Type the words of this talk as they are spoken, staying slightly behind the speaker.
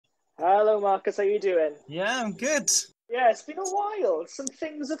Hello, Marcus. How you doing? Yeah, I'm good. Yeah, it's been a while. Some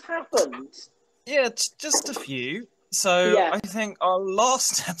things have happened. Yeah, it's just a few. So Yeah. I think our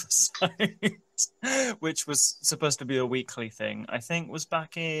last episode, which was supposed to be a weekly thing, I think was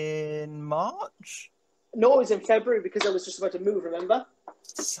back in March. No, it was in February because I was just about to move, remember?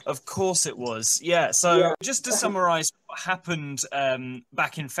 Of course it was. Yeah. Yeah. So just to summarize what happened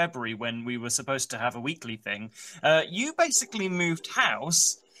back in February when we were supposed to have a weekly thing, you basically moved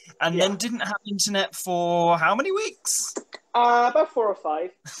house and Yeah. then didn't have internet for how many weeks? About 4 or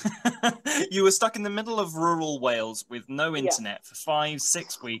 5. You were stuck in the middle of rural Wales with no Yeah. internet for 5,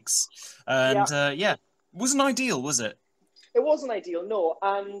 6 weeks, Yeah. and yeah, wasn't ideal, was it? It wasn't ideal, no.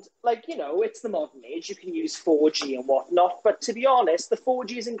 And, it's the modern age. You can use 4G and whatnot. But to be honest, the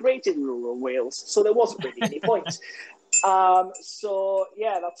 4G isn't great in rural Wales. So there wasn't really any point. So,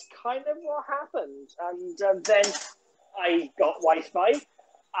 yeah, that's kind of what happened. And then I got Wi-Fi.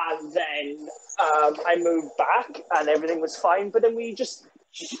 And then I moved back and everything was fine. But then we just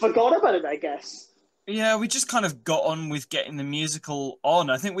forgot about it, I guess. Yeah, we just kind of got on with getting the musical on.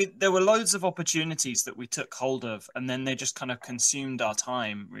 I think there were loads of opportunities that we took hold of, and then they just kind of consumed our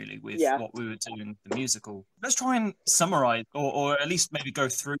time, really, with Yeah. what we were doing with the musical. Let's try and summarize, or at least maybe go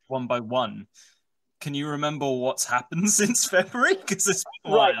through one by one. Can you remember what's happened since February? Because it's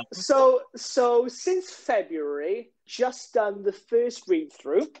been a Right. while. So since February, just done the first read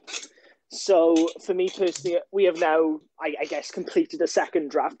through. So for me personally, we have now, I guess, completed a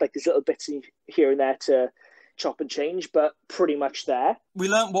second draft. Like there's little bits here and there to chop and change, but pretty much there. We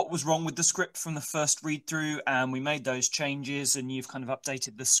learned what was wrong with the script from the first read through, and we made those changes. And you've kind of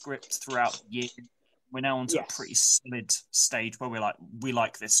updated the script throughout the year. We're now onto a pretty Yes. solid stage where we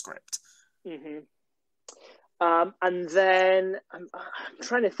like this script. Mm-hmm. And then I'm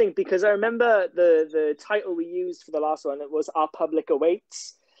trying to think because I remember the title we used for the last one. It was Our Public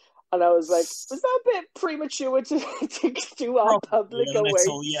Awaits. And I was like, was that a bit premature to do Our Probably Public a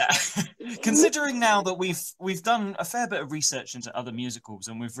little, Awaits? yeah. Considering now that we've done a fair bit of research into other musicals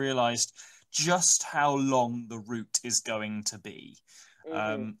and we've realised just how long the route is going to be.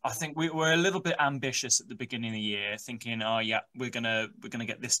 Mm-hmm. I think we're a little bit ambitious at the beginning of the year, thinking, oh yeah, we're gonna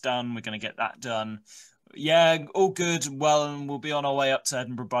get this done, we're gonna get that done. Yeah, all good. Well, and we'll be on our way up to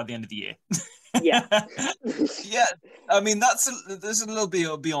Edinburgh by the end of the year. Yeah. Yeah, I mean that's a little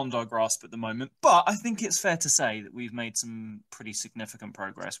bit beyond our grasp at the moment, but I think it's fair to say that we've made some pretty significant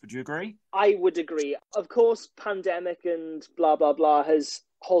progress. Would you agree? I would agree. Of course, pandemic and blah, blah, blah has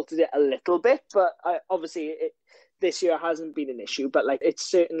halted it a little bit, but obviously this year hasn't been an issue, but like it's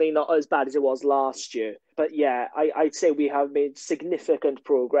certainly not as bad as it was last year. But yeah, I'd say we have made significant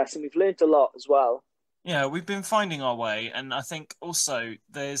progress and we've learned a lot as well. Yeah, we've been finding our way, and I think also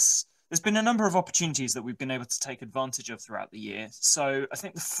there's been a number of opportunities that we've been able to take advantage of throughout the year. So I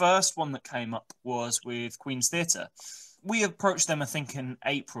think the first one that came up was with Queen's Theatre. We approached them, I think, in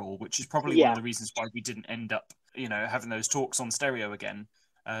April, which is probably one of Yeah. the reasons why we didn't end up, having those talks on stereo again,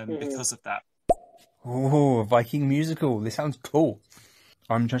 Mm-hmm. because of that. Oh, a Viking musical. This sounds cool.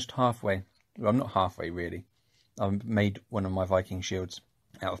 I'm just halfway. Well, I'm not halfway, really. I've made one of my Viking shields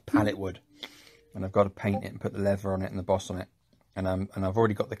out of pallet wood. And I've got to paint it and put the leather on it and the boss on it. And I've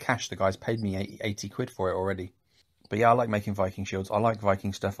already got the cash. The guy's paid me 80 quid for it already. But yeah, I like making Viking shields. I like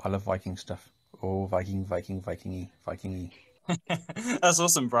Viking stuff. I love Viking stuff. Oh, Viking, Viking-y. That's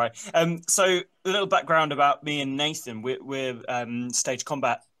awesome, Bri. So a little background about me and Nathan. We're stage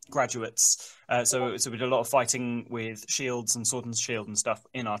combat graduates. So we did a lot of fighting with shields and sword and shield and stuff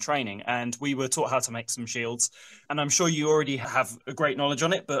in our training. And we were taught how to make some shields. And I'm sure you already have a great knowledge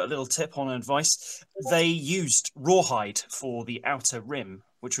on it, but a little tip on advice. They used rawhide for the outer rim,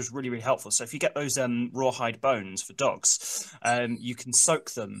 which was really, really helpful. So if you get those rawhide bones for dogs, you can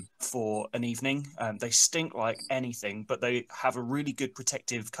soak them for an evening. They stink like anything, but they have a really good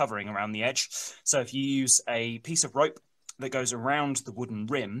protective covering around the edge. So if you use a piece of rope that goes around the wooden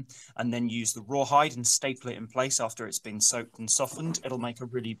rim and then use the rawhide and staple it in place after it's been soaked and softened, it'll make a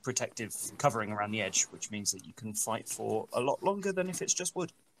really protective covering around the edge, which means that you can fight for a lot longer than if it's just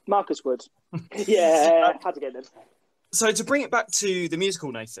wood. Marcus Wood. Yeah, had to get them. So to bring it back to the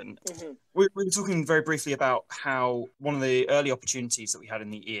musical, Nathan, we were talking very briefly about how one of the early opportunities that we had in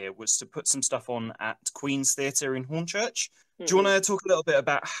the year was to put some stuff on at Queen's Theatre in Hornchurch. Do you want to talk a little bit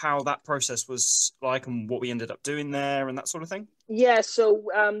about how that process was like and what we ended up doing there and that sort of thing? Yeah, so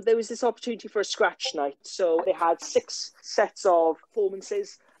there was this opportunity for a scratch night. So they had 6 sets of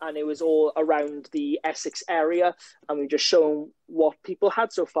performances and it was all around the Essex area. And we just shown what people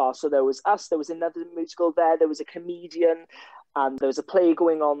had so far. So there was us, there was another musical there was a comedian, and there was a play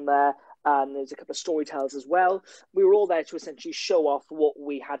going on there. and there's a couple of storytellers as well. We were all there to essentially show off what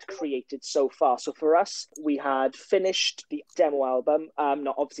we had created so far. So for us, we had finished the demo album,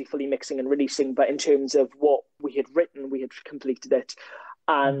 not obviously fully mixing and releasing, but in terms of what we had written, we had completed it.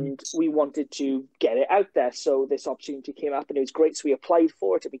 And we wanted to get it out there. So this opportunity came up and it was great. So we applied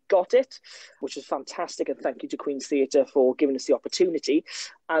for it and we got it, which was fantastic. And thank you to Queen's Theatre for giving us the opportunity.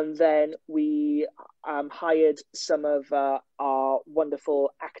 And then we hired some of our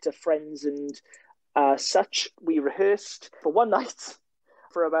wonderful actor friends and such. We rehearsed for one night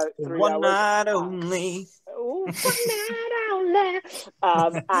for about 3 hours. One night only. Oh, one night only.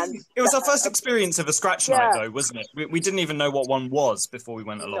 And it was our first experience of a scratch night, though, wasn't it? We didn't even know what one was before we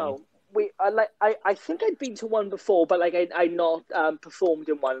went along. No, I think I'd been to one before, but like I not performed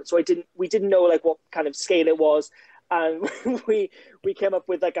in one, so we didn't know like what kind of scale it was, and we came up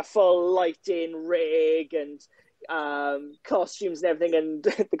with like a full lighting rig and costumes and everything, and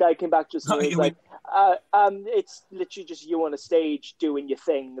the guy came back to us and was like, it's literally just you on a stage doing your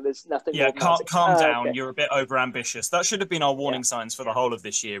thing. There's nothing. Yeah, calm down. Okay. You're a bit over ambitious. That should have been our warning signs for the whole of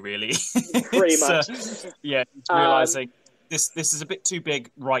this year, really. Pretty much. Realizing this is a bit too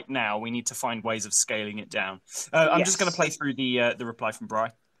big right now. We need to find ways of scaling it down. I'm just going to play through the reply from Bri.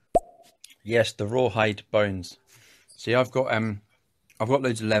 Yes, the rawhide bones. See, I've got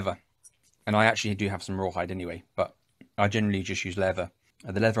loads of leather. And I actually do have some rawhide anyway, but I generally just use leather.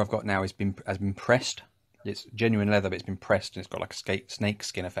 The leather I've got now has been pressed. It's genuine leather, but it's been pressed, and it's got like a snake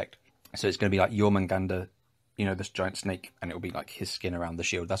skin effect. So it's going to be like Jormungandr, this giant snake, and it'll be like his skin around the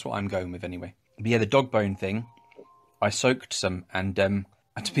shield. That's what I'm going with anyway. But yeah, the dog bone thing, I soaked some, and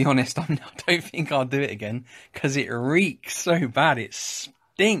to be honest, I don't think I'll do it again because it reeks so bad. It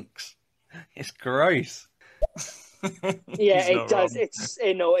stinks. It's gross. Yeah, it does. It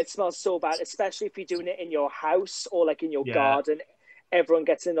smells so bad, especially if you're doing it in your house or like in your garden. Everyone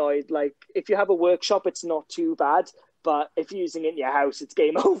gets annoyed. Like if you have a workshop, it's not too bad, but if you're using it in your house, it's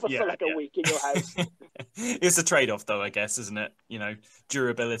game over for like a week in your house. It's a trade-off, though, I guess, isn't it?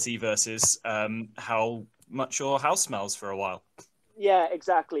 Durability versus how much your house smells for a while. Yeah,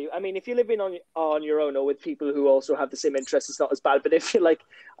 exactly. I mean, if you're living on your own or with people who also have the same interests, it's not as bad. But if you're like,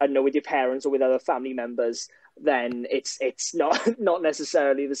 I don't know, with your parents or with other family members, then it's not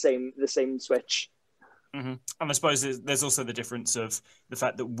necessarily the same switch. Mm-hmm. And I suppose there's also the difference of the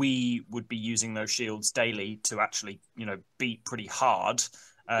fact that we would be using those shields daily to actually, beat pretty hard.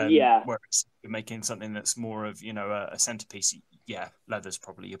 Whereas you're making something that's more of, a centerpiece. Yeah, leather's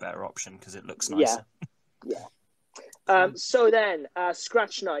probably a better option because it looks nicer. Yeah. So then,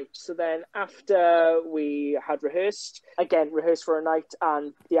 scratch night. So then after we had rehearsed for a night,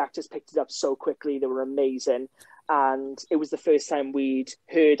 and the actors picked it up so quickly. They were amazing. And it was the first time we'd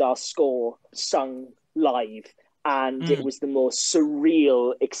heard our score sung live. And it was the most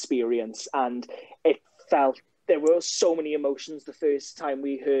surreal experience. And there were so many emotions the first time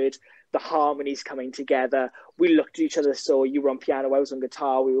we heard the harmonies coming together. We looked at each other. So you were on piano, I was on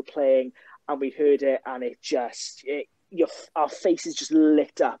guitar, we were playing. And we heard it, and our faces just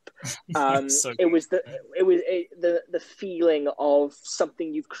lit up. It was the feeling of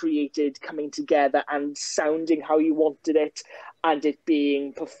something you've created coming together and sounding how you wanted it, and it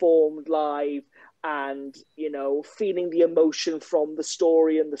being performed live, and feeling the emotion from the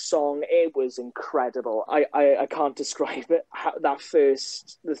story and the song. It was incredible. I can't describe it.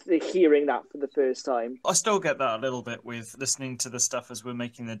 The hearing that for the first time. I still get that a little bit with listening to the stuff as we're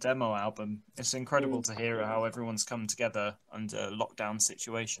making the demo album. It's incredible to hear how everyone's come together under lockdown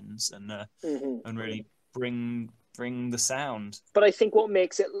situations and really bring the sound. But I think what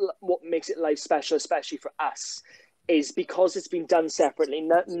makes it live special, especially for us, is because it's been done separately.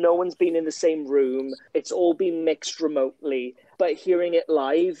 No one's been in the same room. It's all been mixed remotely. But hearing it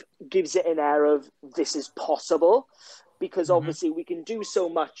live gives it an air of this is possible. Because obviously we can do so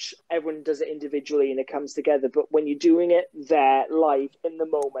much. Everyone does it individually and it comes together. But when you're doing it there live in the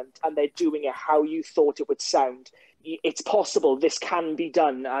moment and they're doing it how you thought it would sound, it's possible. This can be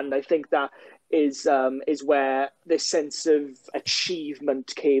done. And I think that is where this sense of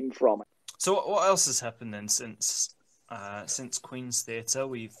achievement came from. So what else has happened then since Queen's Theatre?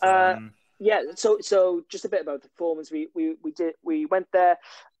 We've So just a bit about the performance. We went there,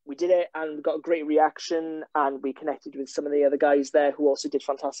 we did it, and we got a great reaction, and we connected with some of the other guys there who also did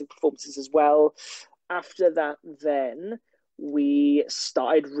fantastic performances as well. After that, then we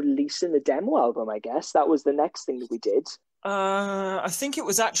started releasing the demo album. I guess that was the next thing that we did. I think it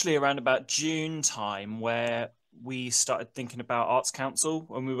was actually around about June time where we started thinking about Arts Council,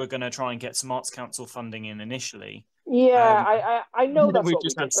 when we were going to try and get some Arts Council funding in initially. Yeah, I know that's we what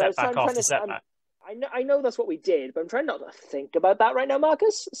just we had did. setback after setback. I know that's what we did, but I'm trying not to think about that right now,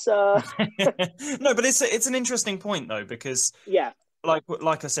 Marcus. So No, but it's an interesting point though, because yeah,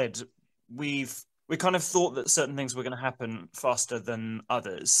 like I said, we kind of thought that certain things were going to happen faster than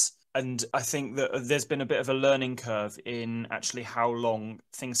others. And I think that there's been a bit of a learning curve in actually how long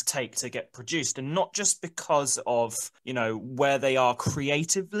things take to get produced, and not just because of, where they are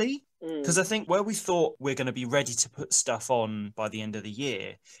creatively. Because I think where we thought we're going to be ready to put stuff on by the end of the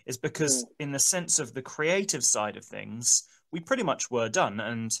year is because in the sense of the creative side of things, we pretty much were done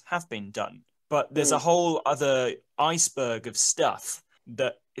and have been done. But there's a whole other iceberg of stuff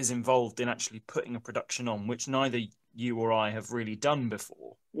that is involved in actually putting a production on, which neither you or I have really done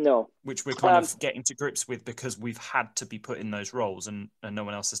before. No. Which we're kind of getting to grips with because we've had to be put in those roles and no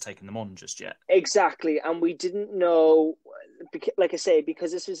one else has taken them on just yet. Exactly. And we didn't know, like I say,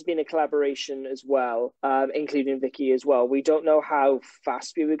 because this has been a collaboration as well, including Vicky as well. We don't know how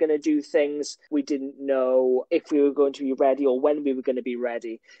fast we were going to do things. We didn't know if we were going to be ready or when we were going to be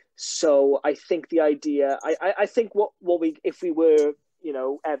ready. So I think the idea, I think what we, if we were,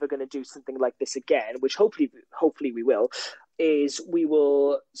 ever going to do something like this again, which hopefully we will, is we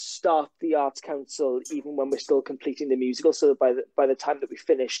will start the Arts Council even when we're still completing the musical, so that by the time that we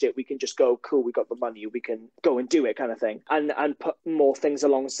finished it, we can just go, cool, we got the money, we can go and do it, kind of thing, and put more things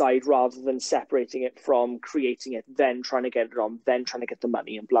alongside rather than separating it from creating it, then trying to get it on, then trying to get the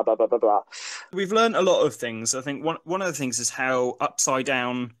money, and blah blah blah blah blah. We've learned a lot of things. I think one of the things is how upside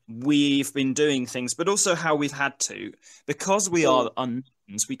down we've been doing things, but also how we've had to, because we are unknowns.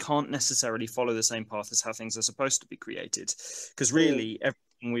 We can't necessarily follow the same path as how things are supposed to be created, because really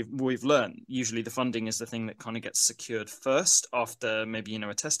everything we've learned, usually the funding is the thing that kind of gets secured first after maybe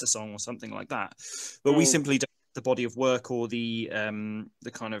a tester song or something like that. But we simply don't have the body of work or the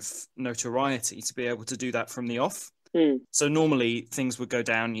kind of notoriety to be able to do that from the off. So normally things would go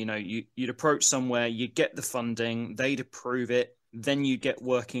down, you'd approach somewhere, you'd get the funding, they'd approve it, then you'd get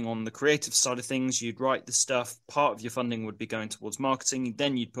working on the creative side of things, you'd write the stuff, part of your funding would be going towards marketing,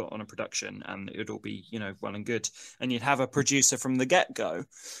 then you'd put on a production and it would all be, well and good. And you'd have a producer from the get-go,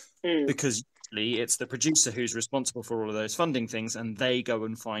 because usually it's the producer who's responsible for all of those funding things, and they go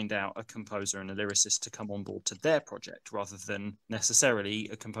and find out a composer and a lyricist to come on board to their project, rather than necessarily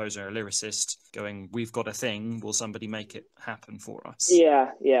a composer or a lyricist going, we've got a thing, will somebody make it happen for us?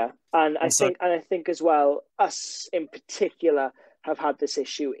 Yeah. And I think as well, us in particular have had this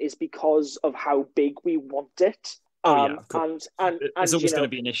issue is because of how big we want it. Of course. And it's always going to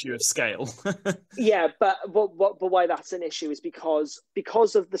be an issue of scale. Yeah, but why that's an issue is because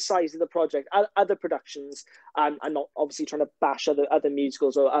of the size of the project. Other productions, I'm not obviously trying to bash other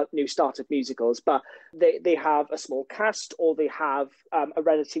musicals or new startup musicals, but they have a small cast, or they have a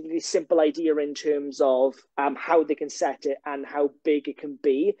relatively simple idea in terms of how they can set it and how big it can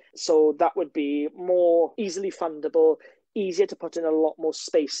be. So that would be more easily fundable, easier to put in a lot more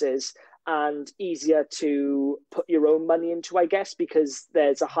spaces, and easier to put your own money into, I guess, because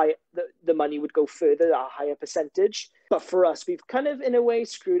there's the money would go further at a higher percentage. But for us, we've kind of, in a way,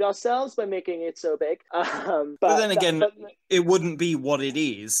 screwed ourselves by making it so big. But then again, it wouldn't be what it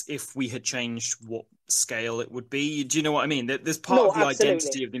is if we had changed what scale it would be. Do you know what I mean? There's part of the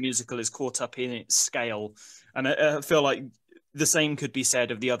identity of the musical is caught up in its scale. And I feel like the same could be said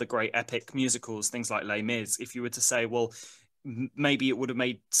of the other great epic musicals, things like Les Mis. If you were to say, well, maybe it would have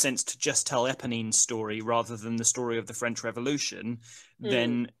made sense to just tell Eponine's story rather than the story of the French Revolution,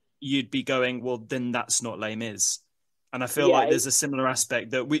 then you'd be going, well, then that's not Les Mis. And I feel like there's a similar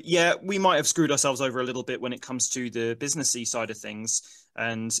aspect that we might have screwed ourselves over a little bit when it comes to the businessy side of things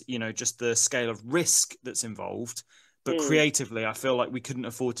and, just the scale of risk that's involved. But creatively, I feel like we couldn't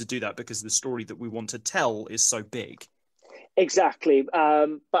afford to do that because the story that we want to tell is so big. Exactly. But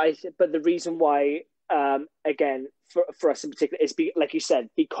the reason why, again, for us in particular, is like you said,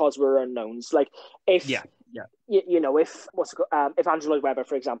 because we're unknowns. Like if if Andrew Lloyd Webber,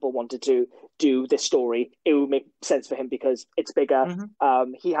 for example, wanted to do this story, it would make sense for him because it's bigger.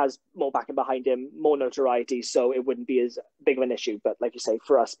 He has more backing behind him, more notoriety, so it wouldn't be as big of an issue. But like you say,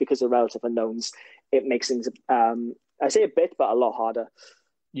 for us, because of relative unknowns, it makes things I say a bit, but a lot harder.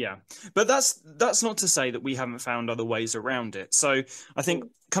 Yeah, but that's not to say that we haven't found other ways around it. So I think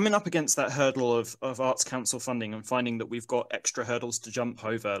coming up against that hurdle of Arts Council funding and finding that we've got extra hurdles to jump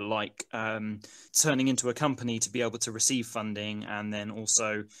over, like turning into a company to be able to receive funding, and then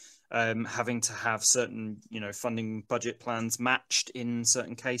also having to have certain, funding budget plans matched in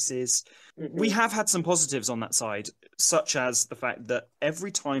certain cases. We have had some positives on that side, such as the fact that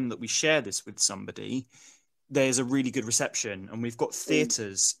every time that we share this with somebody, there's a really good reception, and we've got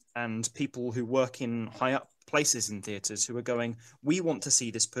theatres and people who work in high up places in theatres who are going, we want to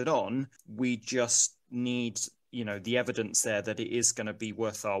see this put on, we just need, you know, the evidence there that it is going to be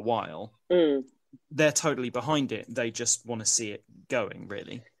worth our while. They're totally behind it. They just want to see it going,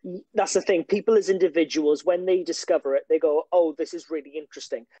 really. That's the thing. People as individuals, when they discover it, they go, oh, this is really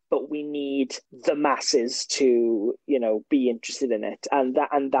interesting. But we need the masses to, you know, be interested in it. And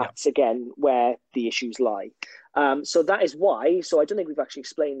that's, again, where the issues lie. So that is why, so I don't think we've actually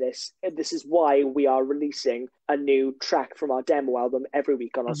explained this. This is why we are releasing a new track from our demo album every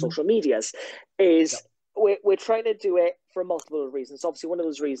week on our social medias. We're trying to do it for multiple reasons. Obviously, one of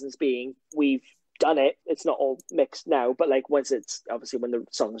those reasons being we've done it. It's not all mixed now, but like once it's obviously when the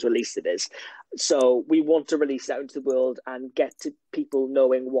song's released, it is. So we want to release it out into the world and get to people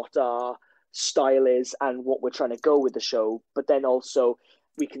knowing what our style is and what we're trying to go with the show. But then also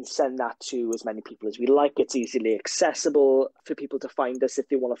we can send that to as many people as we like. It's easily accessible for people to find us if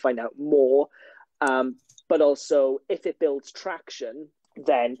they want to find out more. But also if it builds traction,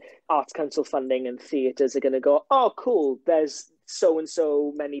 then Arts Council funding and theatres are going to go, oh, cool, there's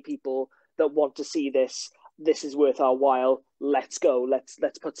so many people that want to see this. This is worth our while. Let's go. Let's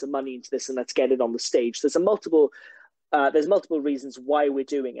put some money into this and let's get it on the stage. There's multiple reasons why we're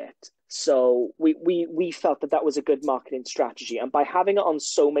doing it. So we felt that was a good marketing strategy. And by having it on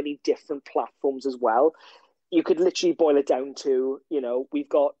so many different platforms as well, you could literally boil it down to, you know, we've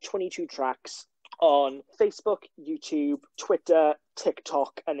got 22 tracks on Facebook, YouTube, Twitter,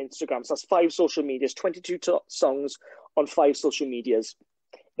 TikTok, and Instagram. So that's 5 social medias, 22 songs on 5 social medias.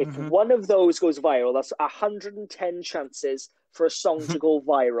 If one of those goes viral, that's 110 chances for a song to go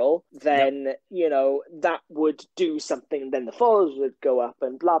viral. Then, you know, that would do something. Then the followers would go up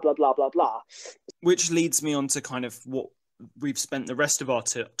and blah, blah, blah, blah, blah. Which leads me on to kind of what we've spent the rest of our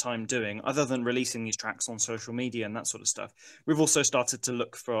time doing, other than releasing these tracks on social media and that sort of stuff. We've also started to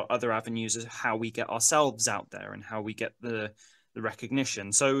look for other avenues of how we get ourselves out there and how we get the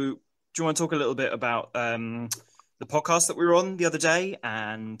recognition. So do you want to talk a little bit about the podcast that we were on the other day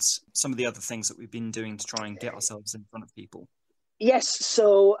and some of the other things that we've been doing to try and get ourselves in front of people? Yes.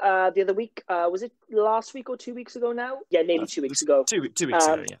 So the other week, was it last week or 2 weeks ago now? Yeah, nearly 2 weeks ago. 2 weeks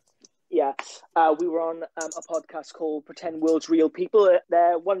ago, yeah. Yeah, we were on a podcast called Pretend World's Real People.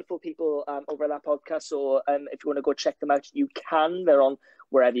 They're wonderful people over at that podcast. So if you want to go check them out, you can. They're on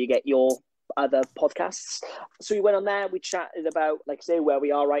wherever you get your other podcasts. So we went on there. We chatted about, like I say, where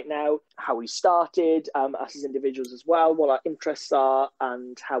we are right now, how we started, us as individuals as well, what our interests are,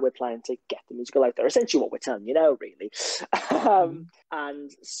 and how we're planning to get the musical out there. Essentially, what we're telling you now, really. And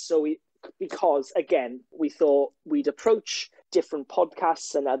so because again, we thought we'd approach different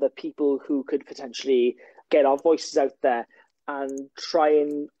podcasts and other people who could potentially get our voices out there and try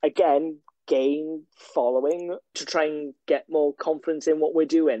and, again, gain following to try and get more confidence in what we're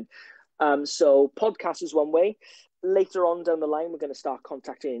doing. So podcast is one way. Later on down the line, we're going to start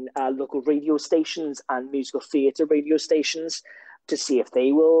contacting local radio stations and musical theatre radio stations to see if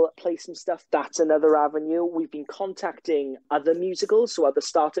they will play some stuff. That's another avenue. We've been contacting other musicals, so other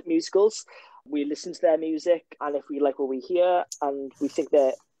startup musicals. We listen to their music, and if we like what we hear and we think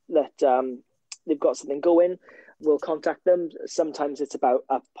that they've got something going, we'll contact them. Sometimes it's about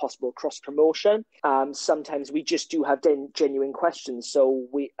a possible cross-promotion. Sometimes we just do have genuine questions. So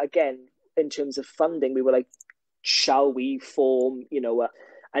we, again, in terms of funding, we were like, shall we form, you know,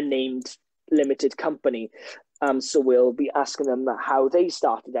 a named limited company? So we'll be asking them how they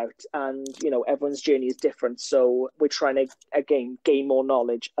started out, and, you know, everyone's journey is different. So we're trying to, again, gain more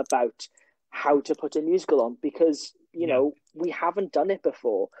knowledge about how to put a musical on, because, you know, we haven't done it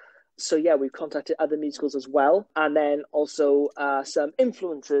before. So yeah, we've contacted other musicals as well, and then also some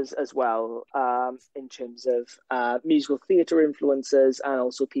influencers as well, in terms of musical theatre influencers, and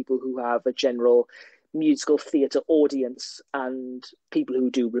also people who have a general musical theatre audience, and people who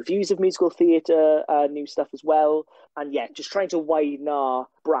do reviews of musical theatre, new stuff as well. And yeah, just trying to widen our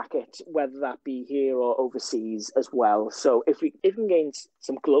bracket, whether that be here or overseas as well. So if we can gain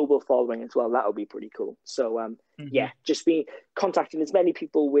some global following as well, that would be pretty cool. So yeah, just be contacting as many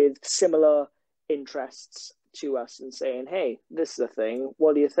people with similar interests to us and saying, hey, this is a thing,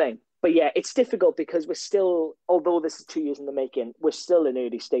 what do you think? But yeah, it's difficult because we're still, although this is 2 years in the making, we're still in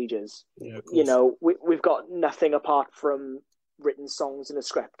early stages. Yeah, you know, we've got nothing apart from written songs and a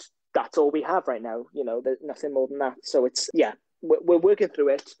script. That's all we have right now. You know, there's nothing more than that. So it's, yeah, we're working through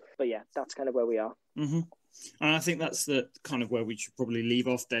it. But yeah, that's kind of where we are. Mm-hmm. And I think that's the kind of where we should probably leave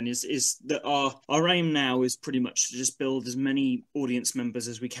off then, is that our aim now is pretty much to just build as many audience members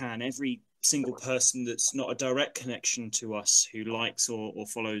as we can. Every single person that's not a direct connection to us, who likes or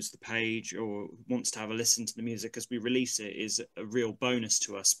follows the page or wants to have a listen to the music as we release it, is a real bonus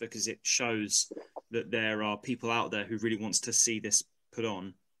to us, because it shows that there are people out there who really wants to see this put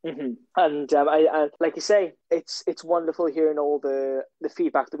on. Mm-hmm. And I like you say, it's wonderful hearing all the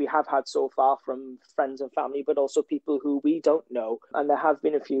feedback that we have had so far from friends and family, but also people who we don't know. And there have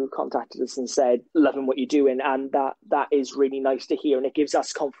been a few contacted us and said, loving what you're doing, and that is really nice to hear, and it gives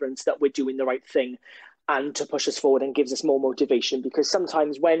us confidence that we're doing the right thing and to push us forward and gives us more motivation, because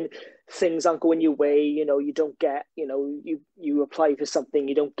sometimes when things aren't going your way, you don't get, you apply for something,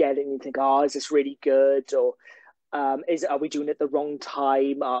 you don't get it, and you think, oh, is this really good? Or are we doing it the wrong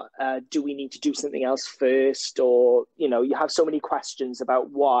time? Do we need to do something else first? Or, you have so many questions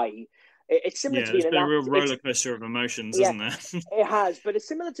about why. It's similar to being an actor. It's been a real roller coaster of emotions, isn't there? It has, but it's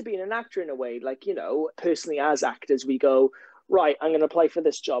similar to being an actor in a way. Like, personally as actors, we go, right, I'm going to apply for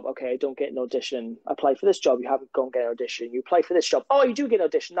this job. Okay, I don't get an audition. Apply for this job. You haven't gone get an audition. You apply for this job. Oh, you do get an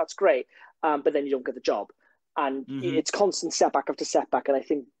audition. That's great. But then you don't get the job. And it's constant setback after setback. And I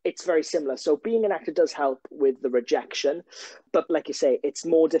think it's very similar. So being an actor does help with the rejection. But like you say, it's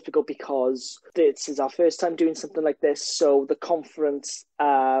more difficult because this is our first time doing something like this. So the confidence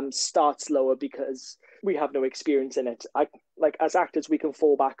starts lower because we have no experience in it. As actors, we can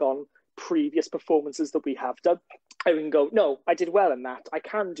fall back on previous performances that we have done. I can go, no, I did well in that. I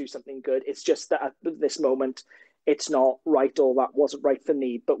can do something good. It's just that at this moment, it's not right, or that wasn't right for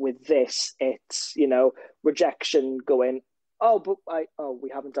me. But with this, it's, rejection going, we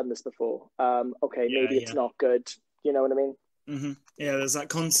haven't done this before. Okay, maybe it's not good. You know what I mean? Mm-hmm. Yeah, there's that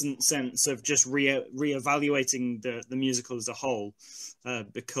constant sense of just re-evaluating the musical as a whole,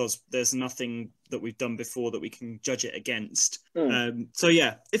 because there's nothing that we've done before that we can judge it against. So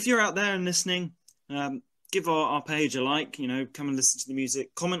yeah, if you're out there and listening, give our page a like, come and listen to the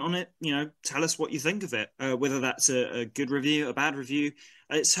music, comment on it, tell us what you think of it, whether that's a good review, a bad review.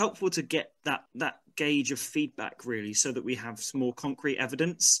 It's helpful to get that gauge of feedback, really, so that we have some more concrete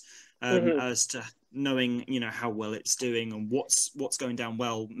evidence as to knowing, how well it's doing and what's going down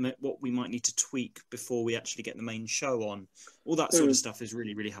well, what we might need to tweak before we actually get the main show on. All that sort of stuff is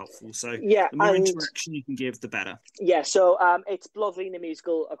really, really helpful. So the more interaction you can give, the better. Yeah, so it's Blóðlína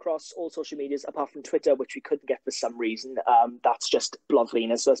musical across all social medias, apart from Twitter, which we couldn't get for some reason. That's just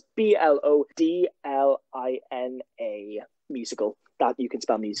Blóðlína. So that's BLODLINA musical. That you can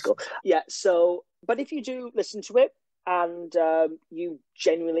spell musical. Yeah, so, but if you do listen to it, and you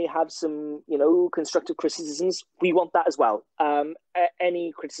genuinely have some, constructive criticisms, we want that as well.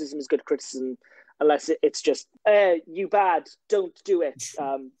 Any criticism is good criticism, unless it's just, you bad, don't do it.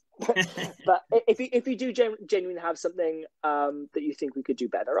 But if you do genuinely have something that you think we could do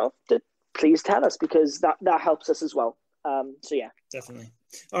better of, please tell us, because that helps us as well. So yeah. Definitely.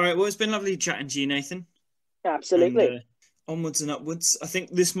 All right, well, it's been lovely chatting to you, Nathan. Absolutely. And, onwards and upwards. I think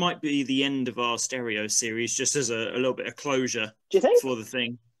this might be the end of our stereo series, just as a little bit of closure. Do you think? For the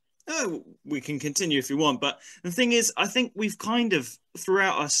thing. We can continue if you want, but the thing is, I think we've kind of,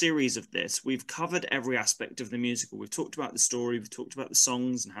 throughout our series of this, we've covered every aspect of the musical. We've talked about the story, we've talked about the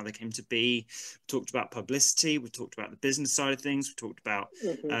songs and how they came to be, we've talked about publicity, we've talked about the business side of things, we've talked about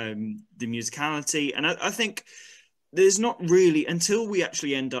the musicality, and I think there's not really, until we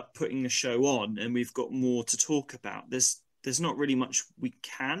actually end up putting the show on and we've got more to talk about, there's not really much we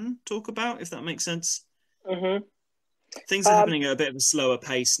can talk about, if that makes sense. Things are happening at a bit of a slower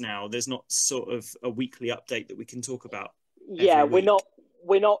pace now. There's not sort of a weekly update that we can talk about. Yeah, we're not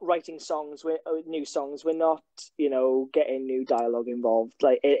writing songs, new songs. We're not, getting new dialogue involved.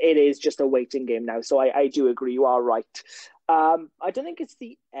 Like it is just a waiting game now. So I do agree. You are right. I don't think it's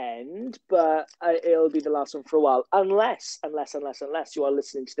the end, but it'll be the last one for a while, unless you are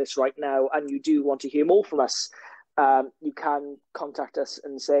listening to this right now and you do want to hear more from us. You can contact us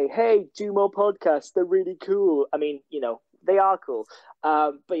and say, hey, do more podcasts. They're really cool. I mean, they are cool.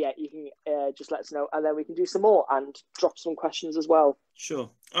 But yeah, you can just let us know, and then we can do some more and drop some questions as well.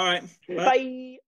 Sure. All right. Bye.